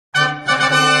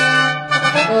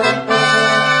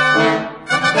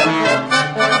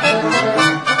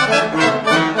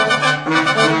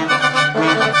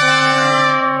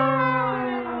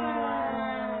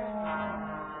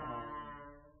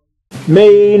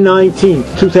May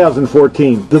 19th,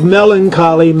 2014. The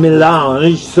melancholy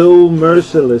melange, so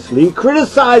mercilessly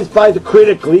criticized by the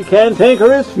critically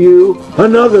cantankerous few.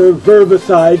 Another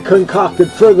verbicide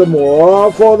concocted furthermore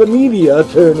for the media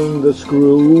turning the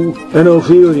screw. An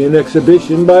Ophelian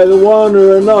exhibition by the one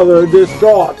or another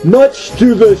distraught. Much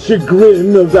to the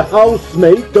chagrin of the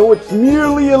housemate, though it's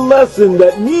merely a lesson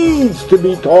that needs to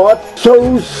be taught.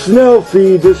 So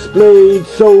Snelfie displayed,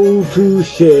 so to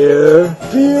share.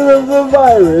 Fear of the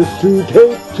virus to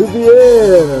take to the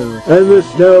air, and the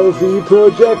Snelfie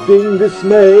projecting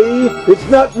dismay. It's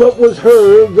not what was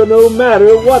heard, but no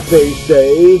matter what they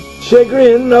say.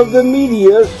 Chagrin of the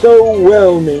media so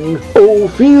whelming,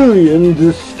 Ophelian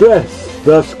distress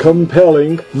thus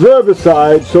compelling.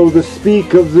 Verbicide, so to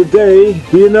speak, of the day,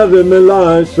 be another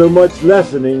melange so much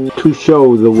lessening to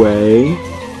show the way.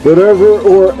 Whatever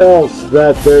or else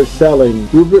that they're selling,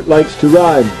 Rupert likes to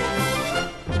rhyme.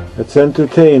 It's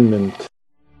entertainment.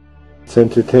 It's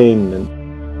entertainment.